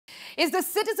Is the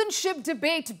citizenship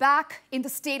debate back in the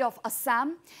state of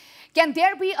Assam? Can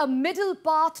there be a middle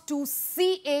path to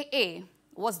CAA?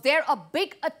 Was there a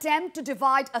big attempt to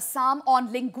divide Assam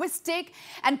on linguistic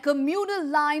and communal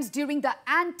lines during the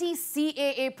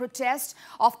anti-CAA protest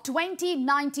of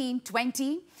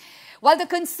 2019-20? While the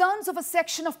concerns of a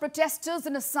section of protesters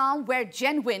in Assam were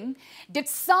genuine, did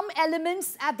some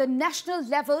elements at the national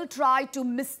level try to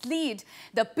mislead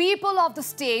the people of the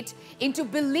state into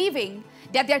believing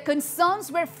that their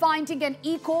concerns were finding an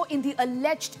echo in the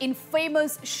alleged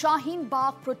infamous Shaheen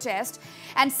Bagh protest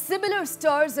and similar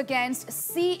stirs against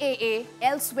CAA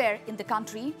elsewhere in the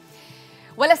country?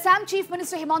 Well, Assam Chief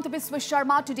Minister Himanta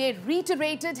Biswa today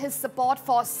reiterated his support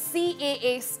for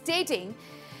CAA, stating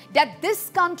that this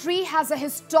country has a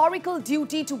historical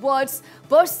duty towards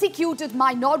persecuted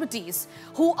minorities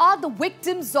who are the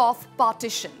victims of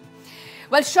partition.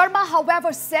 Well, Sharma,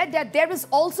 however, said that there is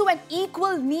also an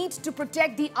equal need to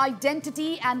protect the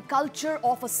identity and culture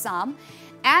of Assam,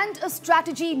 and a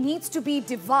strategy needs to be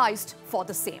devised for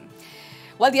the same.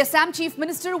 Well, the Assam Chief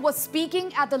Minister was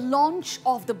speaking at the launch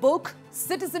of the book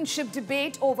Citizenship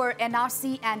Debate over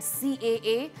NRC and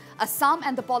CAA, Assam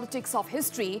and the Politics of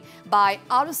History by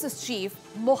RSS Chief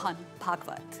Mohan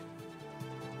Bhagwat.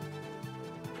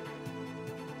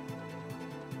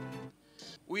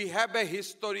 We have a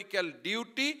historical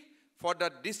duty for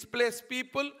the displaced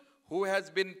people who has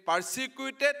been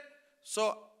persecuted.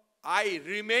 So I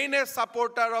remain a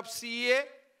supporter of CAA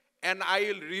and I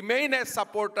will remain a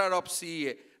supporter of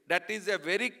CAA. That is a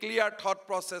very clear thought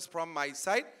process from my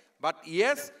side. But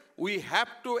yes, we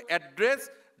have to address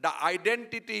the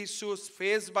identity issues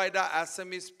faced by the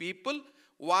Assamese people.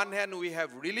 One hand, we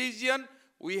have religion,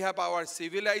 we have our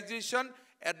civilization.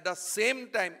 At the same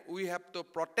time, we have to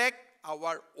protect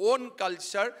our own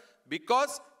culture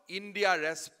because India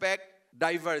respects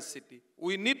diversity.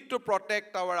 We need to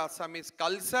protect our Assamese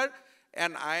culture,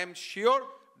 and I am sure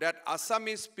that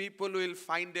Assamese people will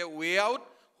find a way out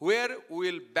where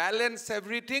we will balance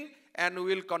everything and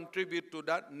we will contribute to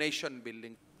the nation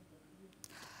building.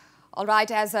 All right,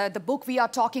 as the book we are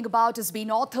talking about has been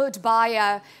authored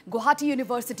by Guwahati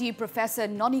University Professor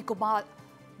Noni Gopal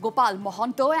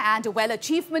Mohanto, and well,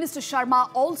 Chief Minister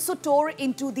Sharma also tore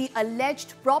into the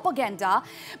alleged propaganda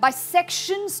by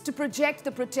sections to project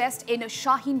the protest in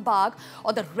Shaheen Bagh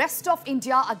or the rest of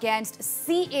India against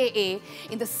CAA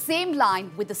in the same line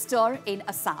with the stir in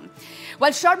Assam.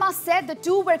 Well, Sharma said the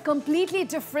two were completely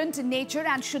different in nature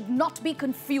and should not be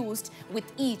confused with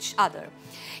each other.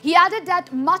 He added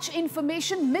that much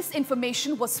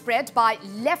misinformation was spread by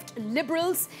left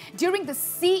liberals during the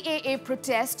CAA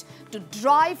protest to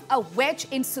drive a wedge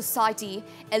in society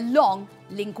along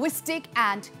linguistic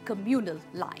and communal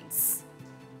lines.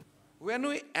 When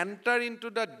we enter into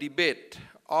the debate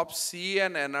of CAA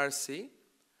and NRC,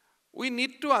 we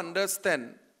need to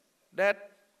understand that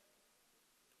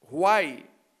why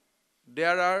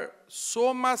there are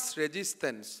so much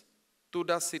resistance to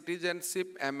the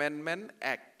Citizenship Amendment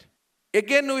Act.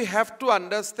 Again, we have to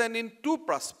understand in two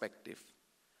perspectives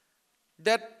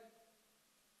that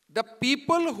the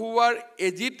people who are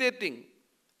agitating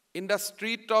in the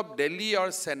street of Delhi or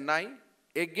Chennai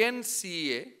against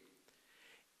CAA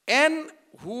and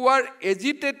who are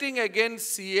agitating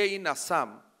against CAA in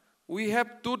Assam, we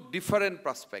have two different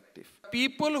perspectives.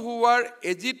 People who are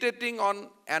agitating on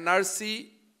NRC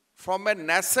from a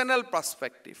national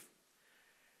perspective,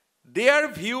 their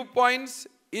viewpoints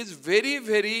is very,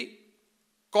 very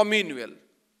communal.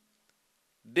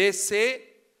 They say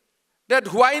that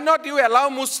why not you allow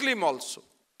Muslim also?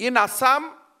 In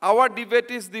Assam, our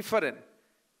debate is different.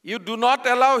 You do not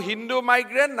allow Hindu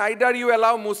migrant, neither you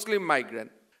allow Muslim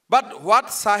migrant. But what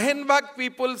Shaheen Bagh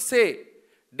people say,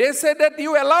 they say that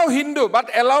you allow Hindu, but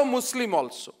allow Muslim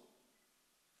also.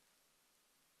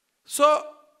 So,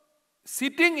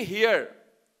 sitting here,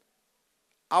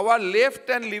 our left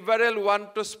and liberal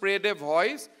want to spread a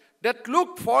voice that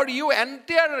look, for you,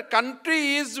 entire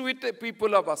country is with the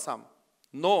people of Assam.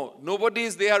 No, nobody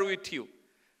is there with you.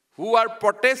 Who are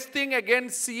protesting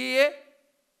against CAA,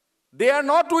 they are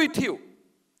not with you.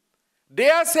 They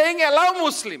are saying allow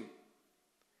Muslim.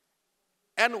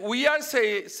 And we are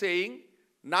saying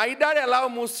neither allow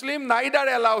Muslim, neither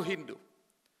allow Hindu.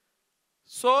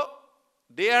 So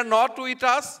they are not with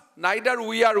us, neither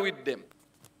we are with them.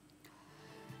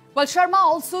 Well, Sharma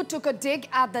also took a dig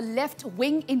at the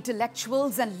left-wing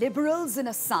intellectuals and liberals in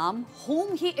Assam,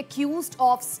 whom he accused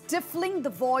of stifling the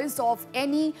voice of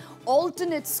any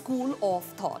alternate school of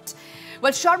thought.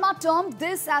 Well, Sharma termed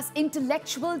this as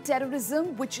intellectual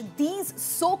terrorism, which these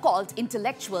so-called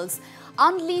intellectuals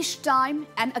unleash time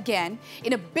and again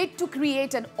in a bid to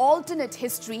create an alternate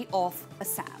history of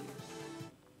Assam.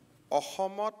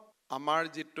 অসমত আমাৰ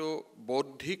যিটো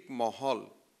বৌদ্ধিক মহল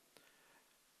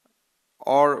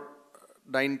or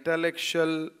the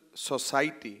intellectual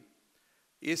society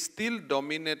is still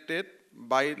dominated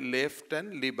by left and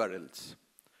liberals.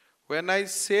 When I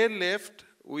say left,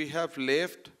 we have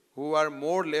left who are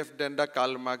more left than the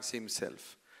Karl Marx himself.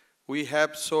 We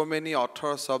have so many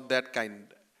authors of that kind.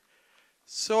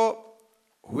 So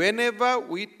whenever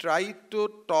we try to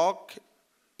talk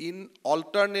in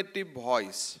alternative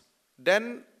voice, then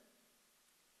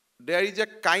there is a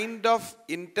kind of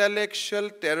intellectual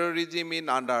terrorism in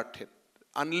unearthed,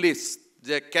 unleashed.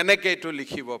 Je keneke to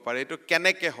likhibo pare, to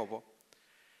keneke hobo.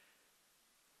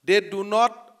 They do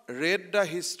not read the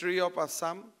history of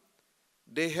Assam.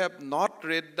 They have not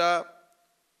read the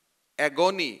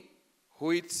agony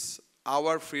which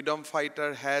our freedom fighter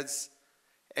has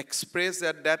expressed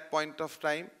at that point of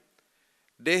time.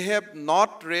 They have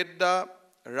not read the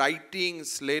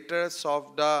writings, letters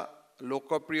of the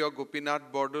Lokapriya Gopinath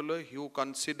Bordoloi, who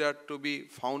considered to be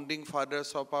founding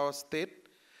fathers of our state.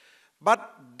 But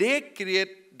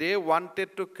they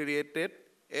wanted to create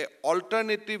an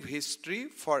alternative history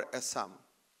for Assam.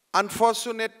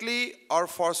 Unfortunately or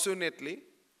fortunately,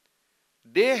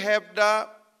 they have the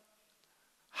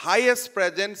highest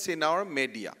presence in our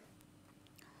media.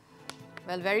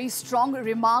 Well, very strong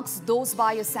remarks, those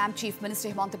by Assam Chief Minister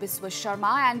Himanta Biswa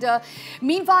Sharma. And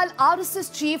meanwhile, RSS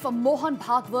Chief Mohan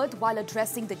Bhagwat, while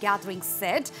addressing the gathering,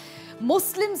 said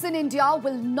Muslims in India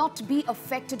will not be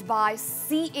affected by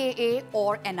CAA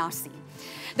or NRC.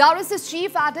 The RSS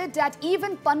chief added that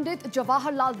even Pandit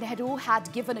Jawaharlal Nehru had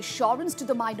given assurance to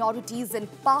the minorities in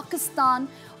Pakistan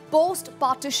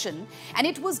post-partition, and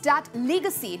it was that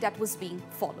legacy that was being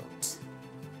followed.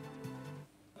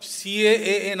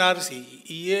 CAA NRC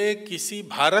ये किसी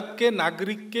भारत के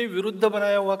नागरिक के विरुद्ध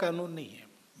बनाया हुआ कानून नहीं है।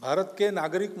 भारत के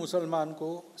नागरिक मुसलमान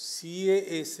को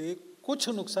CAA से कुछ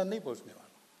नुकसान नहीं पहुंचने वाला।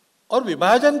 और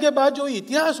विभाजन के बाद जो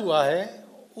इतिहास हुआ है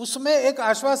उसमें एक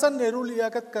आश्वासन नेहरू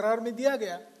लियाकत करार में दिया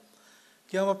गया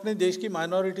कि हम अपने देश की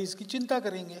माइनॉरिटीज की चिंता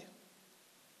करेंगे।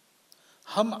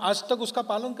 हम आज तक उसका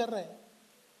पालन कर रहे हैं।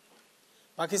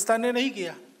 पाकिस्तान ने नहीं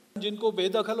किया। जिनको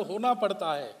बेदखल होना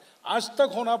पड़ता है, आज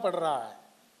तक होना पड़ रहा है,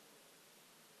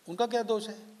 उनका क्या दोष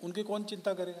है? उनकी कौन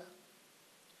चिंता करेगा?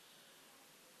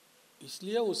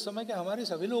 इसलिए उस समय के हमारे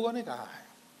सभी लोगों ने कहा है,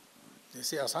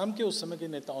 जैसे असम के उस समय के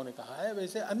नेताओं ने कहा है,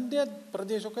 वैसे अन्य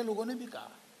प्रदेशों के लोगों ने भी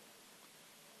कहा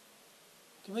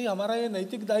कि भाई हमारा ये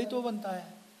नैतिक दायित्व बनता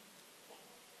है,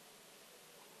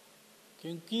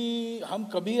 क्योंकि हम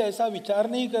कभी ऐसा विचार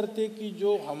नहीं करते कि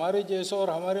जो हमारे जैसे और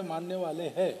हमारे मानने वाले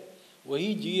हैं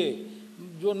वही जिए,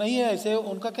 जो नहीं है ऐसे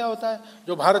उनका क्या होता है?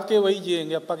 जो भारत के वही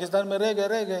जिएंगे। अब पाकिस्तान में रह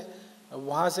गए,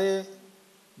 वहाँ से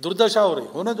दुर्दशा हो रही,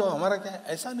 होने दो, हमारा क्या है?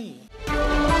 ऐसा नहीं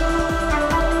है।